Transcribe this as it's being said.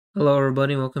Hello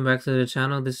everybody, welcome back to the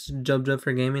channel. This is Jub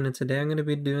for Gaming, and today I'm going to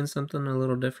be doing something a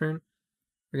little different.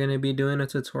 We're going to be doing a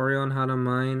tutorial on how to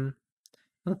mine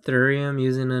Ethereum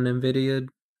using an Nvidia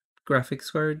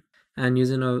graphics card and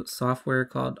using a software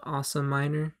called Awesome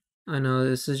Miner. I know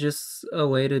this is just a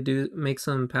way to make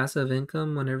some passive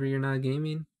income whenever you're not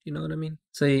gaming. You know what I mean?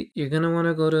 So you're going to want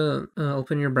to go to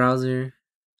open your browser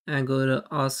and go to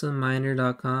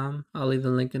awesomeminer.com. I'll leave the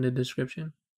link in the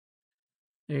description.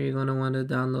 There you're going to want to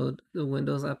download the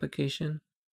Windows application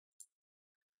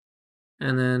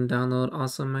and then download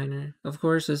Awesome Miner. Of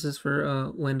course, this is for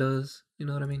Windows, you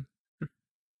know what I mean?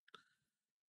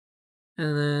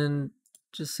 And then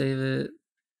just save it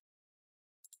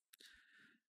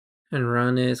and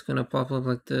run it. It's gonna pop up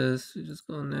like this. You just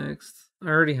go next. I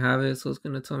already have it, so it's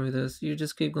gonna tell me this. You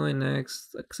just keep going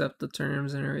next, accept the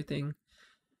terms and everything,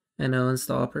 and it'll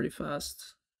install pretty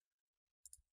fast.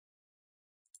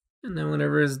 And then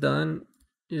whenever it's done,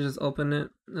 you just open it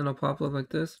and it'll pop up like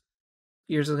this.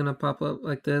 Yours is gonna pop up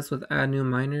like this with add new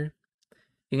miner.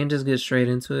 You can just get straight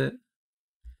into it.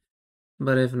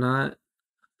 But if not,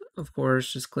 of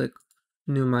course, just click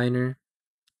new miner.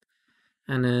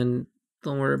 And then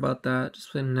don't worry about that.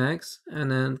 Just click next and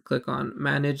then click on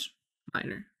manage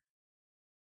miner.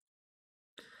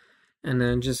 And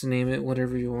then just name it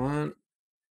whatever you want.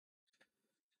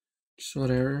 Just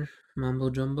whatever. Mumbo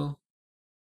jumbo.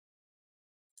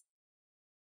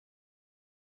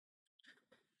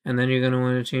 And then you're going to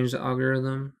want to change the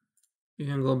algorithm. You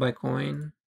can go by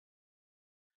coin.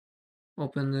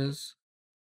 Open this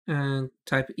and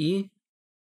type E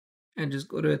and just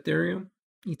go to Ethereum.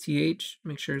 ETH.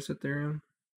 Make sure it's Ethereum.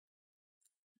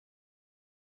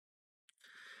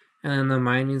 And then the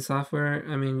mining software.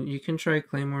 I mean, you can try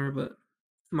Claymore, but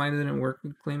mine didn't work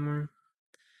with Claymore.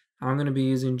 I'm going to be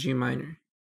using Gminer.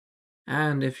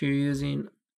 And if you're using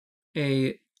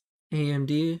a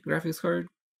AMD graphics card,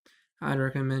 I'd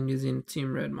recommend using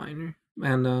Team Red Miner.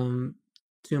 And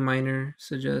 2Miner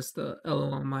suggests the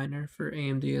LOL miner for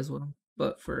AMD as well.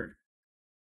 But for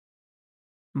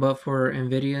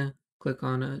Nvidia, click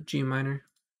on a Gminer.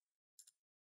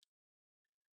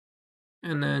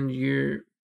 And then you're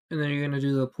gonna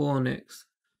do the pool next.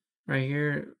 Right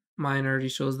here, mine already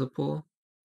shows the pool.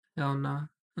 Hell nah.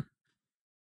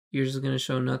 Yours is gonna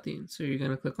show nothing. So you're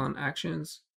gonna click on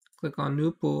actions, click on new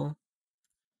pool.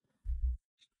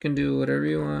 You can do whatever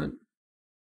you want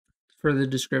for the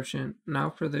description. Now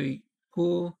for the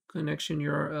pool connection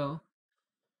URL,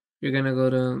 you're gonna go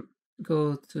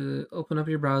to open up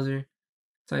your browser,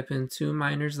 type in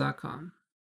 2miners.com,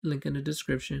 link in the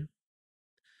description,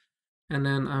 and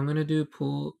then I'm gonna do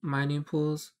pool mining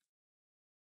pools.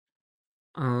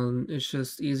 It's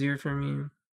just easier for me,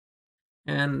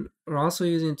 and we're also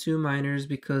using 2Miners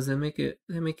because they make it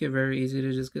very easy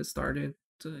to just get started.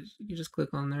 So you just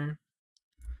click on there,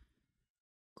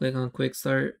 click on quick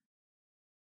start.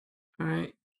 All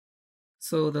right.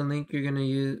 So the link you're gonna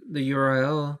use, the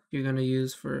URL you're gonna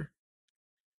use for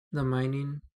the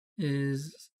mining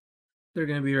is they're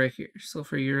gonna be right here. So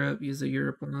for Europe, use the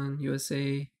Europe one,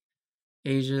 USA,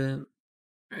 Asia.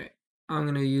 All right, I'm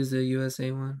gonna use the USA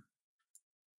one.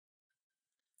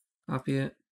 Copy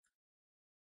it,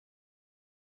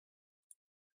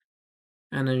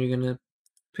 and then you're gonna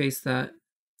paste that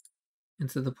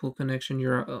into the pool connection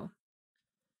URL.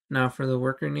 Now for the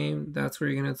worker name, that's where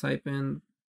you're gonna type in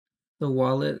the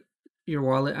wallet, your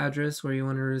wallet address where you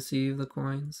want to receive the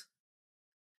coins.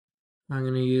 I'm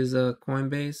gonna use a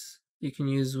Coinbase. You can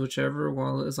use whichever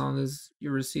wallet as long as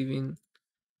you're receiving.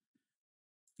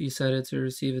 You set it to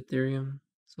receive Ethereum.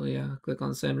 So yeah, click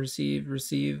on send, receive,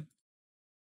 receive.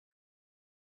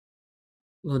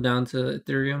 Go down to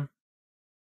Ethereum.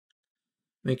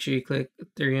 Make sure you click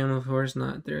Ethereum, of course,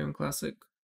 not Ethereum Classic.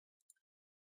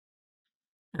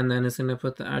 And then it's gonna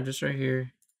put the address right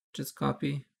here. Just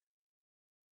copy.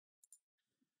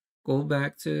 Go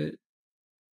back to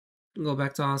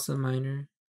Awesome Miner.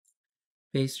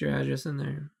 Paste your address in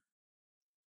there.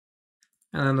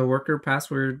 And then the worker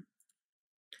password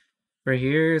right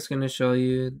here is gonna show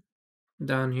you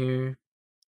down here.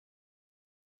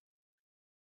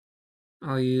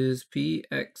 I'll use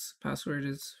PX. Password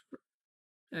is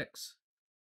X.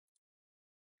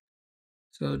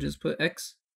 So just put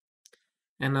X.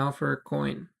 And now for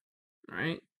coin.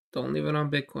 Alright? Don't leave it on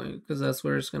Bitcoin because that's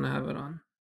where it's gonna have it on.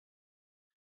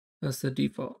 That's the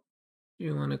default.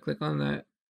 You want to click on that.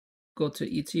 Go to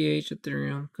ETH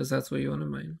Ethereum because that's what you want to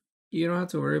mine. You don't have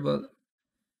to worry about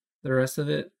the rest of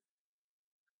it.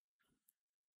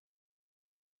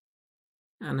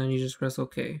 And then you just press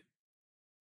OK.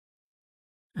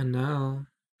 And now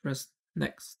press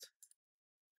next.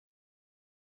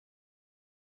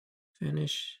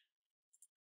 Finish.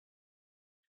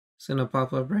 It's gonna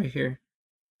pop up right here.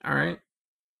 All right.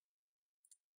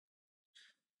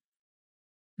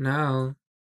 Now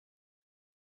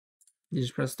you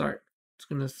just press start. It's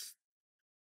gonna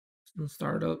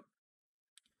start up.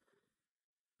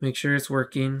 Make sure it's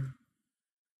working.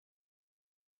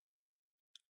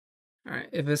 All right.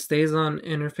 If it stays on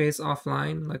interface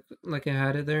offline, like I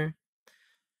had it there,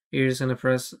 you're just gonna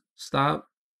press stop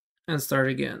and start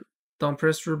again. Don't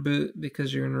press reboot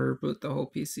because you're gonna reboot the whole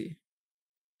PC.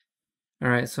 All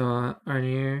right. So on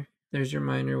here, there's your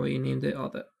miner, what you named it, all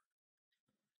that.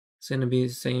 It's gonna be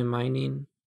saying mining.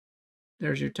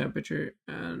 There's your temperature,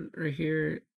 and right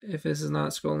here, if this is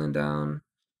not scrolling down,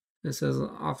 this says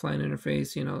offline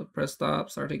interface. Press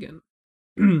stop, start again.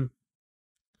 It's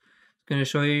gonna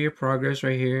show you your progress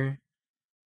right here,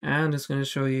 and it's gonna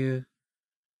show you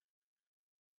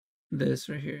this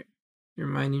right here, your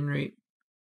mining rate,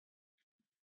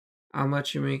 how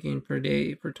much you're making per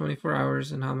day per 24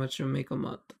 hours, and how much you'll make a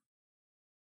month.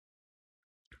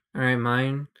 All right,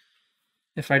 mine.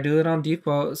 If I do it on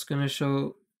default, it's gonna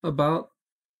show about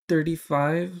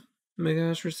 35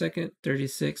 megahash per second,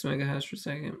 36 megahash per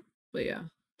second. But yeah,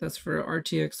 that's for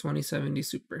RTX 2070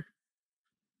 Super.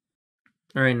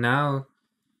 All right, now,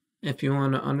 if you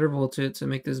want to undervolt it to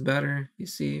make this better, you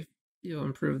see, you'll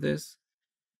improve this.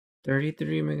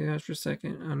 33 megahash per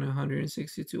second on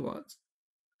 162 watts.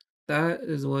 That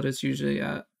is what it's usually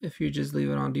at if you just leave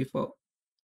it on default.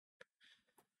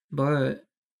 But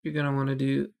you're going to want to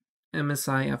do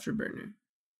MSI Afterburner.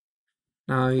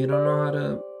 Now, you don't know how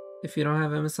to, if you don't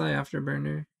have MSI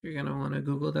Afterburner, you're going to want to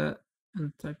Google that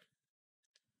and type,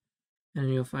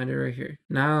 and you'll find it right here.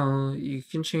 Now, you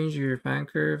can change your fan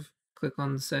curve. Click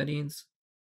on the settings,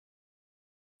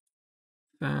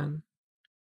 fan,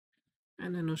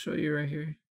 and then it'll show you right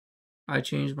here. I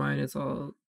changed mine, it's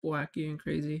all wacky and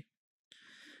crazy.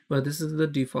 But this is the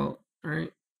default,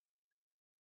 alright?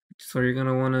 So you're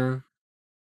gonna wanna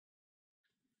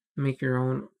make your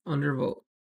own undervolt.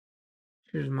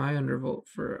 Here's my undervolt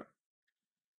for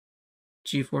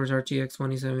GeForce RTX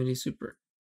 2070 Super.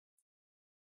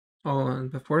 Oh, and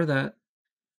before that,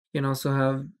 you can also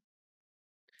have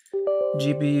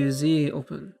GPU Z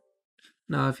open.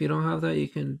 Now, if you don't have that, you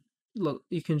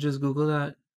can just Google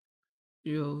that.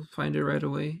 You'll find it right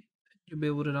away. You'll be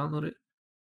able to download it.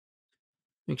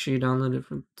 Make sure you download it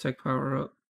from Tech Power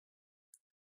Up.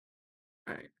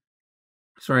 Alright.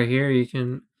 So right here, you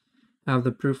can have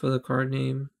the proof of the card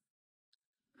name,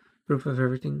 proof of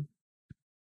everything.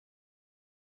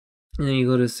 And then you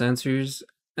go to sensors,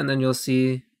 and then you'll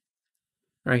see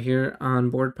right here on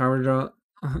board power draw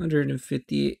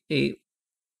 158,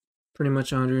 pretty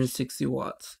much 160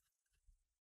 watts.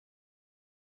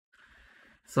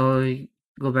 So you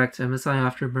go back to MSI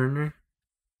Afterburner,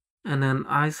 and then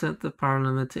I set the power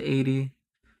limit to 80.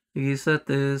 If you set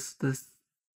the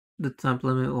temp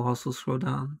limit will also scroll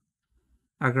down.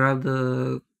 I grabbed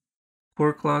the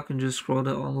core clock and just scrolled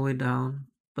it all the way down,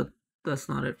 but that's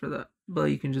not it for that.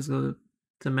 But you can just go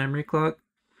to memory clock.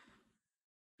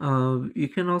 You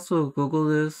can also Google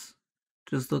this.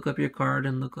 Just look up your card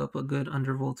and look up a good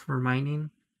undervolt for mining,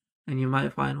 and you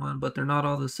might find one, but they're not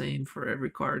all the same for every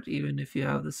card, even if you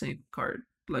have the same card.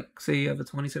 Like, say you have a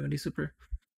 2070 Super.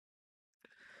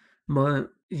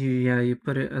 But, you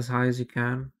put it as high as you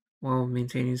can while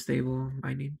maintaining stable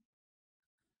mining.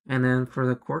 And then for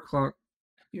the core clock,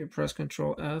 you press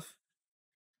Control F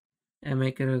and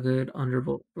make it a good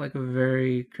undervolt, like a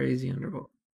very crazy undervolt.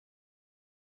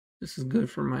 This is good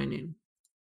for mining.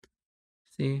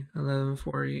 See,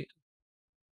 1140,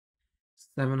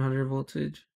 700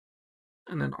 voltage,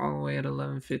 and then all the way at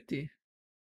 1150.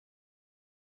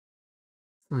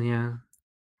 So yeah,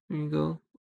 here you go.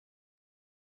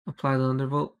 Apply the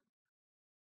undervolt.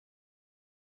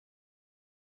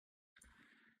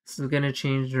 This is gonna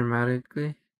change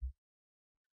dramatically.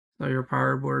 So your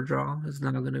power board draw is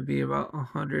now gonna be about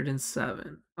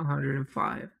 107,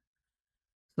 105.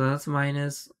 So that's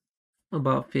minus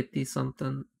about 50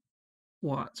 something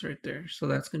watts right there. So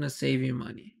that's gonna save you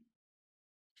money.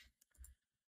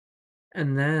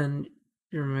 And then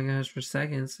your megahash per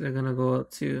seconds, they're gonna go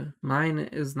up too. Mine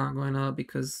is not going up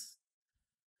because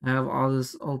I have all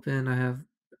this open. I have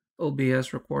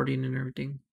OBS recording and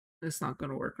everything. It's not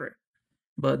gonna work right.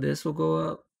 But this will go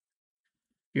up.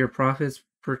 Your profits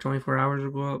per 24 hours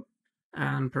will go up,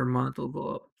 and per month will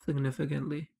go up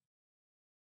significantly.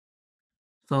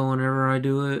 So whenever I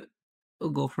do it,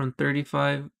 it'll go from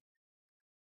 35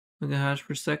 megahash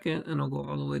per second, and it'll go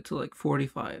all the way to like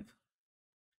 45.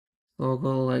 So it'll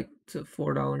go like to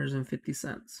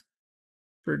 $4.50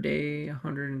 per day,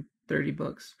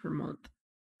 $130 per month.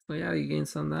 So yeah, you gain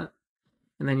some of that.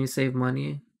 And then you save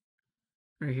money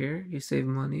right here. You save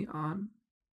money on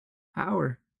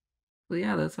power. So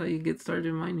yeah, that's how you get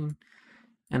started mining.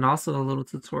 And also a little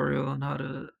tutorial on how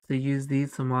to use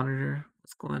these to monitor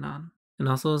what's going on. And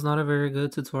also it's not a very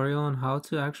good tutorial on how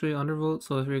to actually undervolt.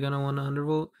 So if you're gonna want to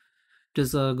undervolt,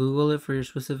 just Google it for your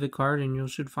specific card and you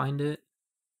should find it.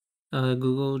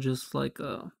 Google just like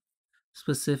a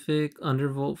specific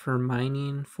undervolt for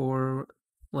mining for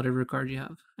whatever card you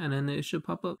have, and then it should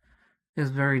pop up. It's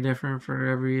very different for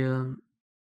every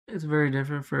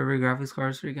graphics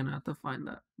card, so you're gonna have to find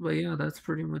that. But yeah, that's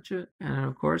pretty much it. And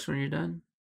of course, when you're done,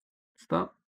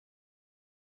 stop,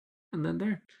 and then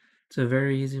there. It's a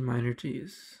very easy miner to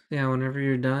use. Yeah, whenever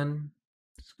you're done,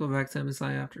 just go back to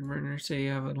Msi Afterburner. Say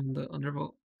you have it on the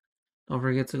undervolt. Don't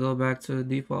forget to go back to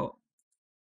default.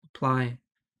 Apply.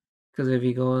 Because if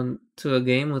you go into a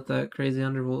game with that crazy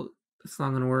undervolt, it's not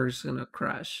going to work. It's going to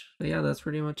crash. But yeah, that's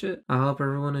pretty much it. I hope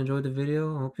everyone enjoyed the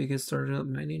video. I hope you get started up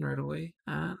mining right away.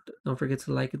 And don't forget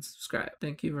to like and subscribe.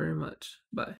 Thank you very much. Bye.